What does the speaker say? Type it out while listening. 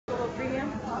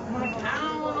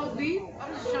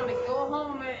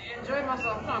enjoy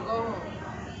myself. I'm trying to go home.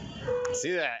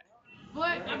 See that?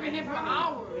 But I've been here for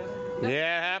hours.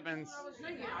 Yeah, it happens. I was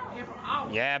drinking. I've been here for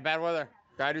hours. Yeah, bad weather.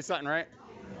 Gotta do something, right?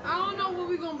 I don't know what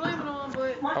we're gonna blame it on,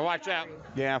 but Oh, watch out.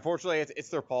 Yeah, unfortunately, it's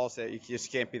their policy. You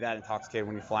just can't be that intoxicated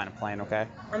when you fly in a plane, okay?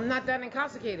 I'm not that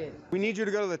intoxicated. We need you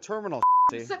to go to the terminal.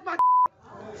 See? Suck my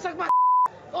suck my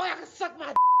oh, I can suck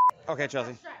my Okay,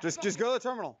 Chelsea. Just go to the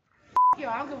terminal. yo,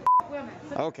 I don't give a where I'm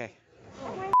at. Okay.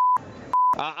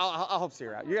 I'll help see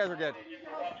her out. You guys are good.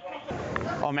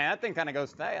 Oh man, that thing kind of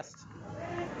goes fast.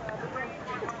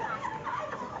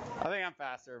 I think I'm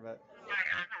faster, but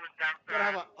I'm gonna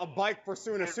have a bike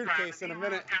pursuing a suitcase in a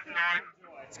minute.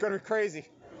 It's gonna be crazy.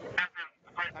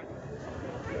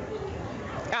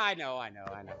 I know.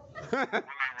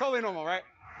 Totally normal, right?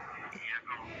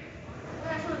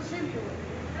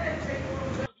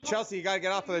 Chelsea, you gotta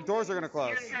get off, or the doors are gonna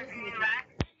close.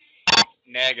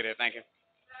 Negative, thank you.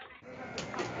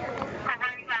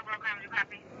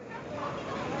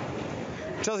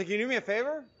 Chelsea, can you do me a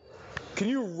favor? Can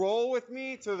you roll with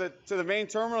me to the main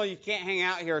terminal? You can't hang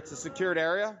out here. It's a secured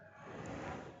area.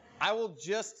 I will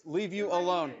just leave you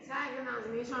alone.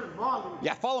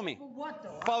 Yeah, follow me.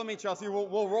 Follow me, Chelsea.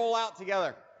 We'll roll out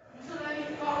together.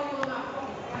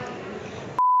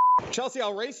 Chelsea,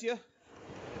 I'll race you.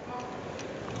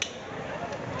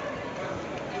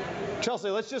 Chelsea,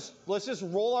 let's just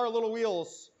roll our little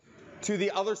wheels to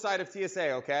the other side of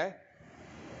TSA, okay?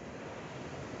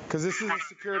 Because this is a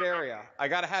secured area. I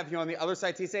gotta have you on the other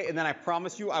side of TSA, and then I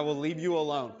promise you I will leave you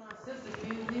alone.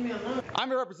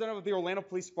 I'm a representative of the Orlando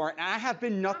Police Department, and I have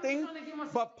been nothing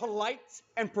but polite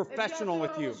and professional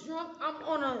with you.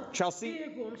 Chelsea,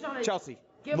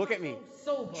 look at me.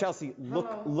 Chelsea,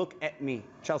 look at me.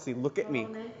 Chelsea, look at me.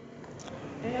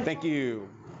 Thank you.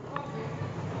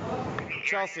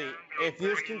 Chelsea, if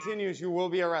this continues, you will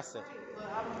be arrested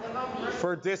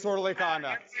for disorderly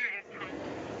conduct.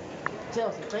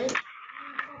 Chelsea, please.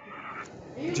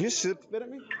 Did you spit at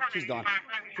me? She's done.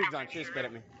 She's done. She spit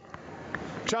at me.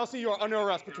 Chelsea, you are under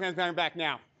arrest. Put your hands behind your back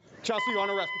now. Chelsea, you're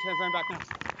under arrest. Put your hands behind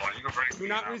your back now. Do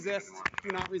not resist. Do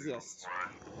not resist.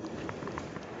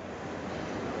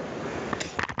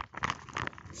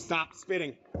 Stop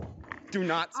spitting. Do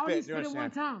not spit. I only spit it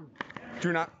one time.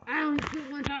 Do not. I only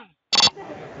spit one time.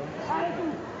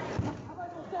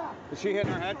 Is she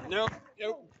hitting her head? Nope.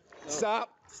 Stop.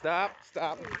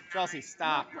 Chelsea,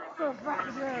 stop.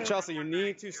 Chelsea, you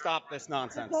need to stop this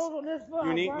nonsense.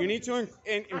 You need to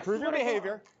improve your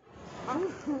behavior.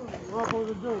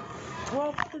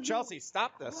 Chelsea,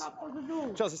 stop this.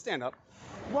 Chelsea, stand up.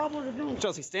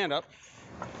 Chelsea, stand up.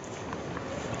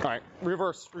 All right,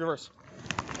 reverse.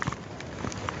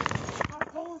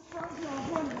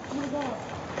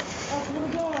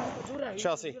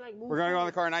 Chelsea, we're gonna go in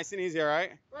the car nice and easy, all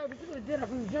right? Right, but you could have did it if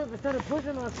we was drunk instead of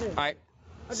pushing on shit. All right,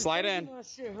 slide in.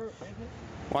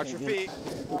 Watch your feet.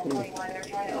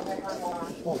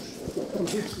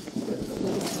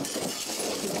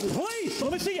 Police,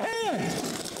 let me see your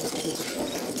hand.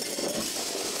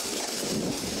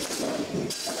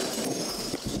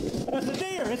 That's a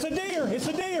deer. It's a deer. It's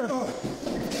a deer.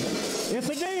 It's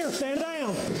a deer. Stand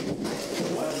down.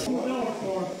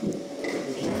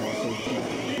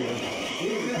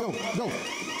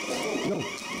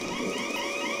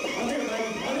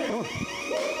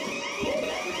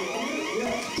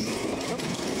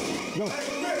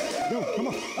 Go. Come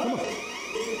on.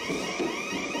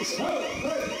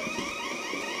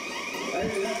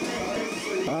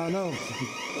 No.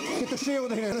 Get the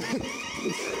shield in here.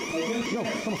 No,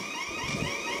 come on.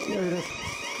 There it is.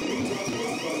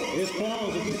 It's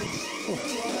closed.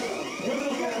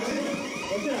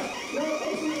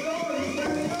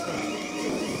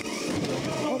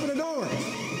 Open the door.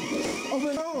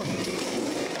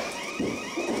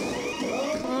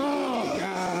 Oh,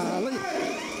 golly.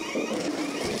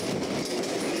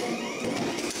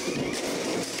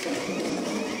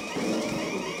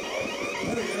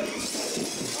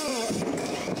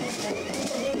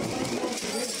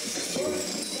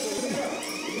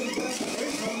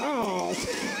 Oh.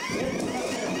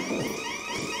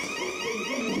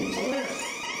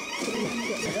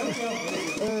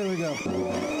 There we go. Alright.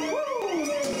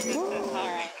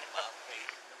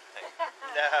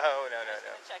 No.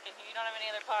 Checking here. You don't have any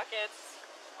other pockets?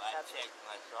 I checked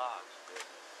my socks.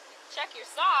 Check your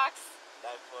socks?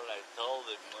 That's what I told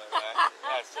him when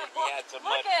I said he had some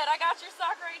money. Look at it. I got your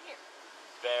sock right here.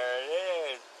 There it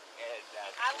is. And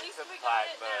At least we got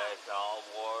it now. It's all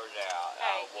worn out.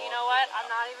 Hey, you know what? I'm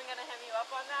not even going to hem you up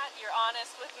on that. You're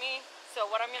honest with me. So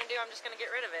what I'm going to do, I'm just going to get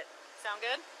rid of it. Sound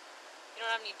good? You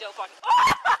don't have any dope on you.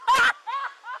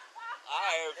 I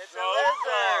am It's so a lizard.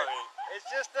 sorry. It's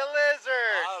just a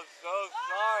lizard. I'm so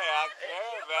sorry. I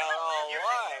care about all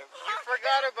life. You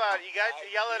forgot about it. You got to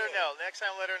yell at her did. no. Next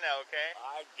time, let her know, okay?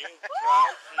 I did try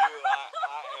to.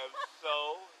 I am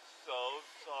so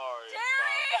sorry, my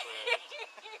friend.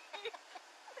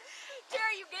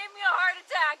 Terry, you gave me a heart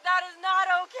attack. That is not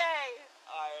okay.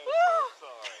 I am Woo! so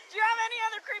sorry. Do you have any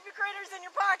other creepy critters in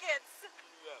your pockets?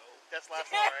 No. That's last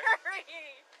one, right? Terry!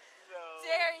 No.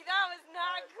 Terry, that was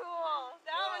not cool.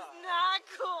 That was not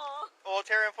cool. Well,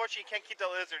 Terry, unfortunately, you can't keep the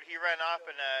lizard. He ran off,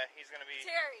 and he's going to be...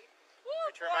 Terry. Woo,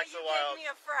 Return boy, back to you the wild. gave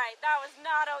me a fright. That was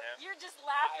not okay. Yeah. You're just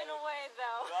laughing away,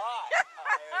 though. I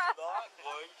am not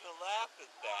going to laugh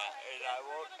at that, and I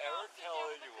won't ever tell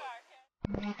anyone.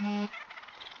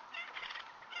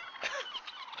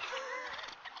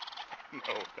 No,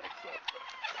 that's not.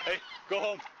 Hey, go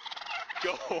home.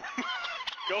 Go home.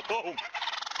 Go home.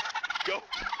 Go.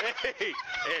 Hey, hey,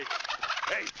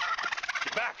 hey.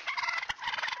 Get back.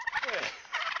 Hey,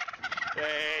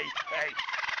 hey.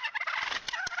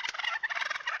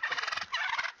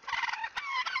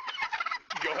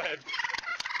 Go ahead.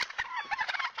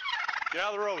 Get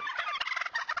out of the road.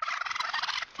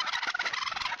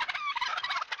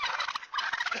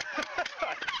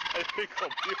 I think I'll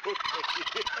be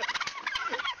okay.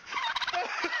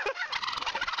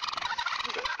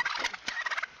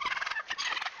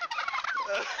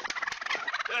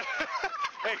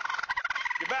 Hey,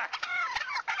 get back.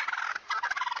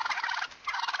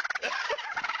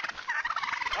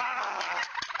 Ah.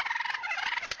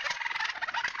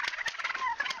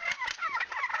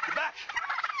 Get back.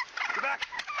 Get back.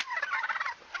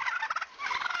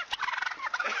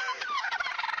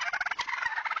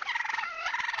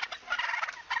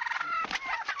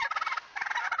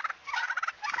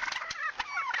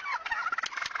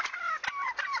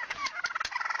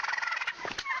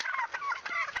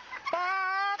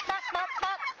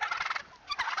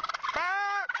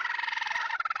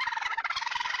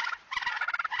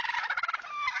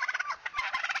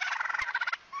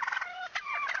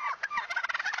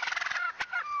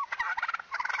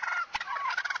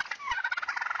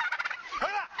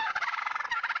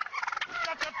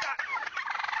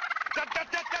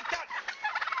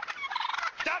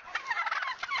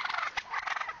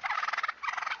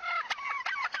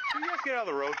 Can you guys get out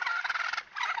of the road?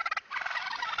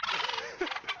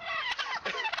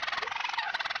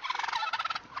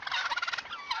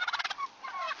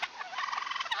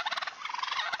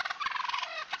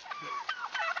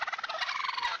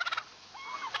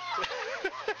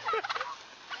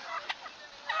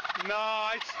 No,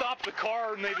 I stopped the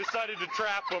car and they decided to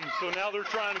trap him, so now they're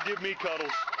trying to give me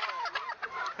cuddles.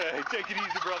 Hey, take it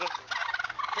easy, brother.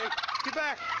 Hey, get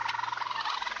back.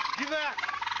 Get back.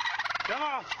 Come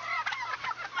on.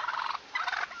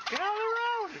 Get out of the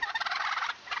road.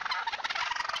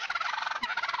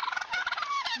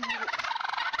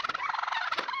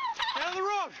 Get out of the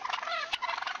road.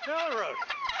 Get out of the road.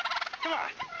 Come on.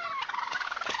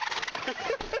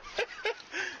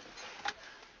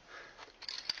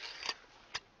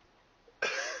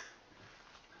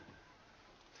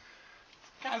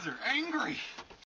 Guys are angry.